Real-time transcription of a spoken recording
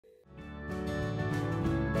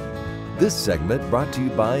This segment brought to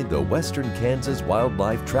you by the Western Kansas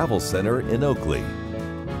Wildlife Travel Center in Oakley.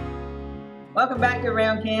 Welcome back to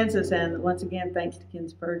Around Kansas, and once again, thanks to Ken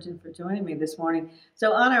Spurgeon for joining me this morning.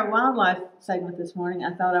 So on our wildlife segment this morning,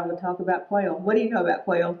 I thought I would talk about quail. What do you know about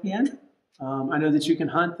quail, Ken? I know that you can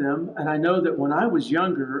hunt them, and I know that when I was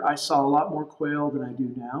younger, I saw a lot more quail than I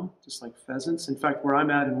do now, just like pheasants. In fact, where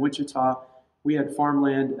I'm at in Wichita, we had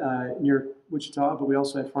farmland near Wichita, but we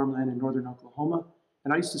also had farmland in northern Oklahoma,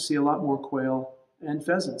 and I used to see a lot more quail and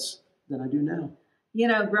pheasants than I do now. You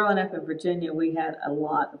know, growing up in Virginia, we had a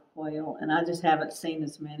lot of quail, and I just haven't seen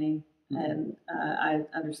as many. And I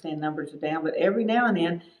understand numbers are down, but every now and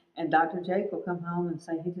then, and Dr. Jake will come home and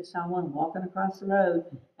say he just saw one walking across the road,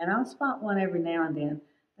 and I'll spot one every now and then.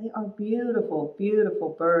 They are beautiful,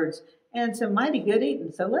 beautiful birds, and some mighty good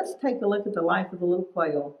eating. So let's take a look at the life of the little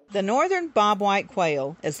quail. The northern bobwhite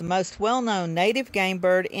quail is the most well-known native game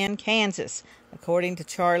bird in Kansas, according to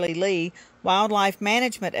Charlie Lee, wildlife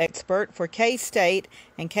management expert for K-State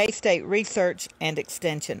and K-State Research and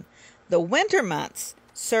Extension. The winter months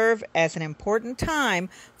serve as an important time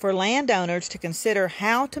for landowners to consider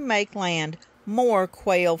how to make land more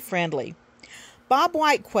quail-friendly.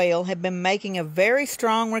 Bobwhite quail have been making a very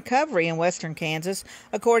strong recovery in western Kansas,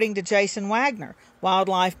 according to Jason Wagner,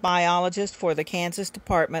 wildlife biologist for the Kansas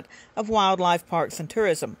Department of Wildlife Parks and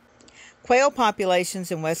Tourism. Quail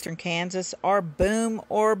populations in western Kansas are boom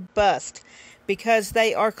or bust because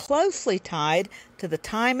they are closely tied to the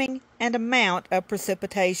timing and amount of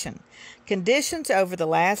precipitation. Conditions over the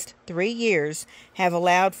last 3 years have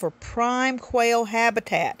allowed for prime quail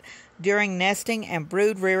habitat during nesting and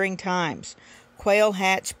brood rearing times. Quail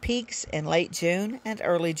hatch peaks in late June and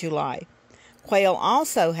early July. Quail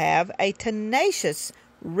also have a tenacious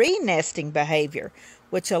re-nesting behavior,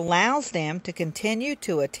 which allows them to continue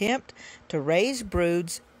to attempt to raise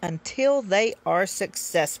broods until they are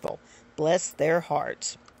successful. Bless their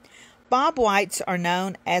hearts. Bobwhites are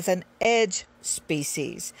known as an edge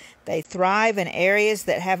species. They thrive in areas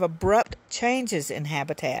that have abrupt changes in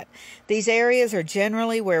habitat. These areas are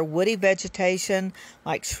generally where woody vegetation,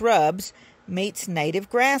 like shrubs, meets native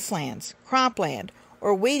grasslands, cropland,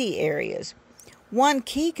 or weedy areas. One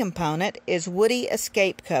key component is woody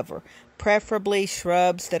escape cover, preferably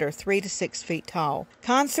shrubs that are 3 to 6 feet tall.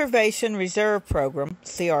 Conservation Reserve Program,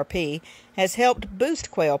 CRP, has helped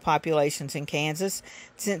boost quail populations in Kansas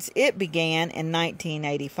since it began in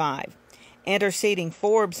 1985. Interseeding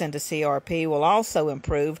forbs into CRP will also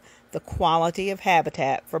improve the quality of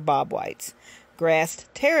habitat for bobwhites. Grassed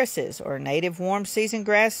terraces, or native warm season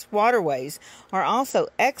grass waterways, are also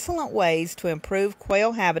excellent ways to improve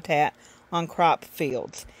quail habitat on crop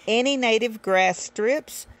fields. Any native grass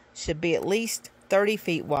strips should be at least 30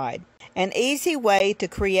 feet wide. An easy way to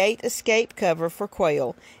create escape cover for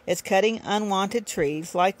quail is cutting unwanted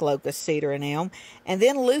trees like locust, cedar, and elm, and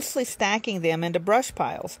then loosely stacking them into brush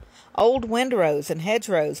piles. Old windrows and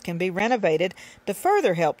hedgerows can be renovated to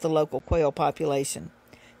further help the local quail population.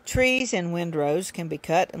 Trees in windrows can be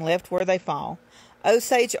cut and left where they fall.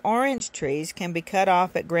 Osage orange trees can be cut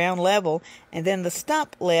off at ground level and then the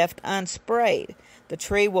stump left unsprayed. The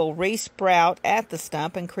tree will re-sprout at the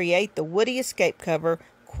stump and create the woody escape cover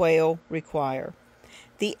quail require.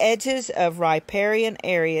 The edges of riparian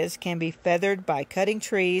areas can be feathered by cutting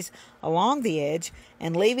trees along the edge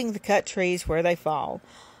and leaving the cut trees where they fall.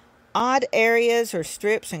 Odd areas or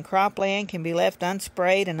strips in cropland can be left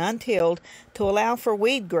unsprayed and untilled to allow for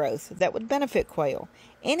weed growth that would benefit quail.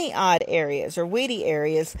 Any odd areas or weedy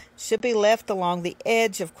areas should be left along the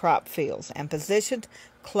edge of crop fields and positioned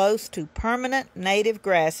close to permanent native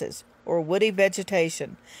grasses or woody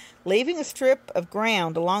vegetation. Leaving a strip of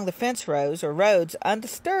ground along the fence rows or roads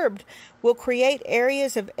undisturbed will create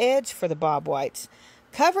areas of edge for the bobwhites.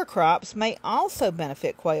 Cover crops may also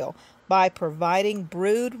benefit quail by providing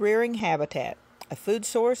brood rearing habitat, a food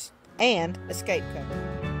source, and escape cover.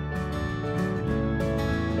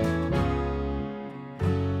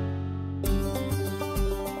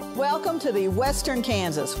 Welcome to the Western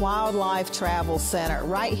Kansas Wildlife Travel Center,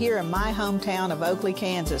 right here in my hometown of Oakley,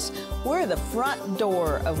 Kansas. We're the front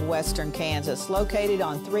door of Western Kansas, located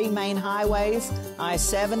on 3 main highways,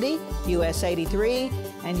 I-70, US 83,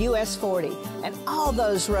 and US 40. And all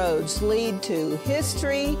those roads lead to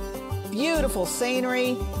history, beautiful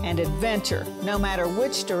scenery, and adventure, no matter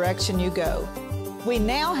which direction you go. We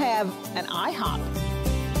now have an IHOP.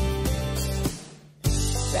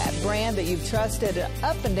 That brand that you've trusted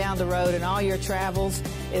up and down the road in all your travels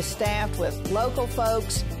is staffed with local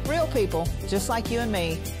folks, real people, just like you and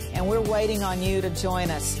me, and we're waiting on you to join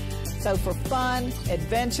us. So for fun,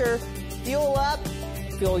 adventure, fuel up,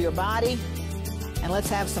 fuel your body, and let's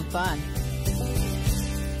have some fun.